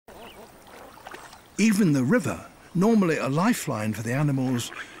Even the river, normally a lifeline for the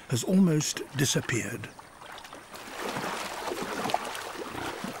animals, has almost disappeared.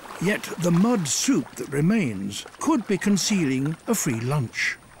 Yet the mud soup that remains could be concealing a free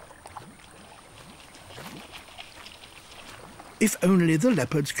lunch. If only the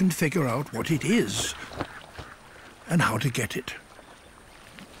leopards can figure out what it is and how to get it.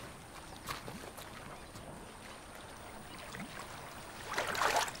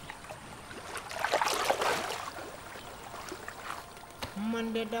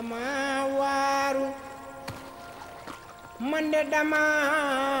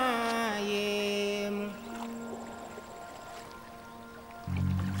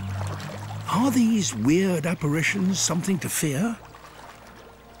 Are these weird apparitions something to fear?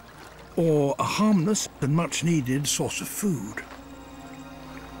 Or a harmless and much-needed source of food?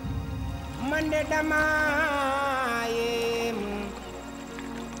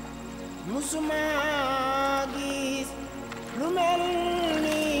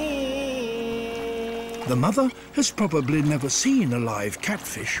 The mother has probably never seen a live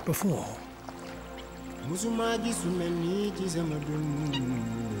catfish before.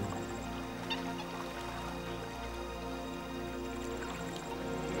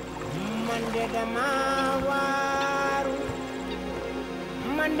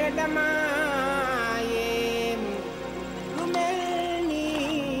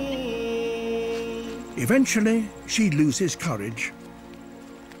 Eventually, she loses courage.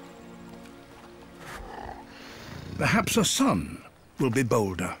 Perhaps a son will be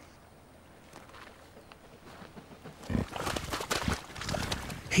bolder.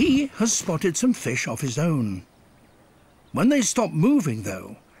 He has spotted some fish of his own. When they stop moving,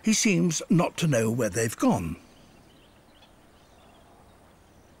 though, he seems not to know where they've gone.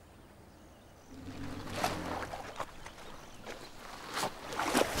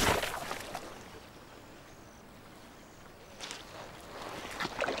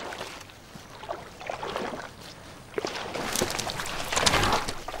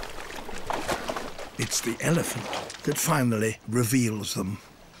 It's the elephant that finally reveals them.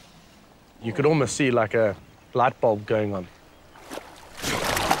 You could almost see like a light bulb going on.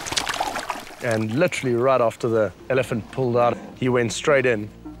 And literally right after the elephant pulled out, he went straight in.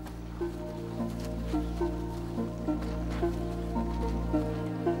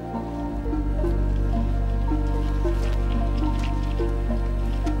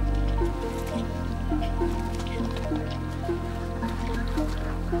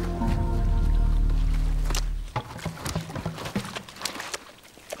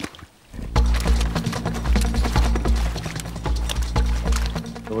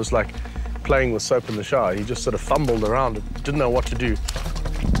 It was like playing with soap in the shower. He just sort of fumbled around and didn't know what to do.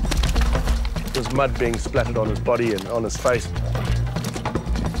 There's mud being splattered on his body and on his face.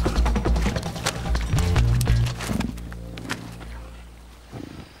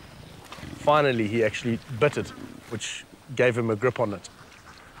 Finally, he actually bit it, which gave him a grip on it.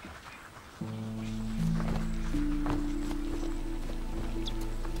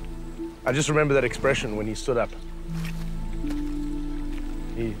 I just remember that expression when he stood up.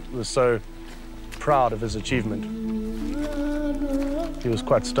 He was so proud of his achievement. He was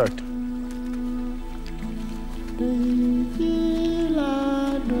quite stoked.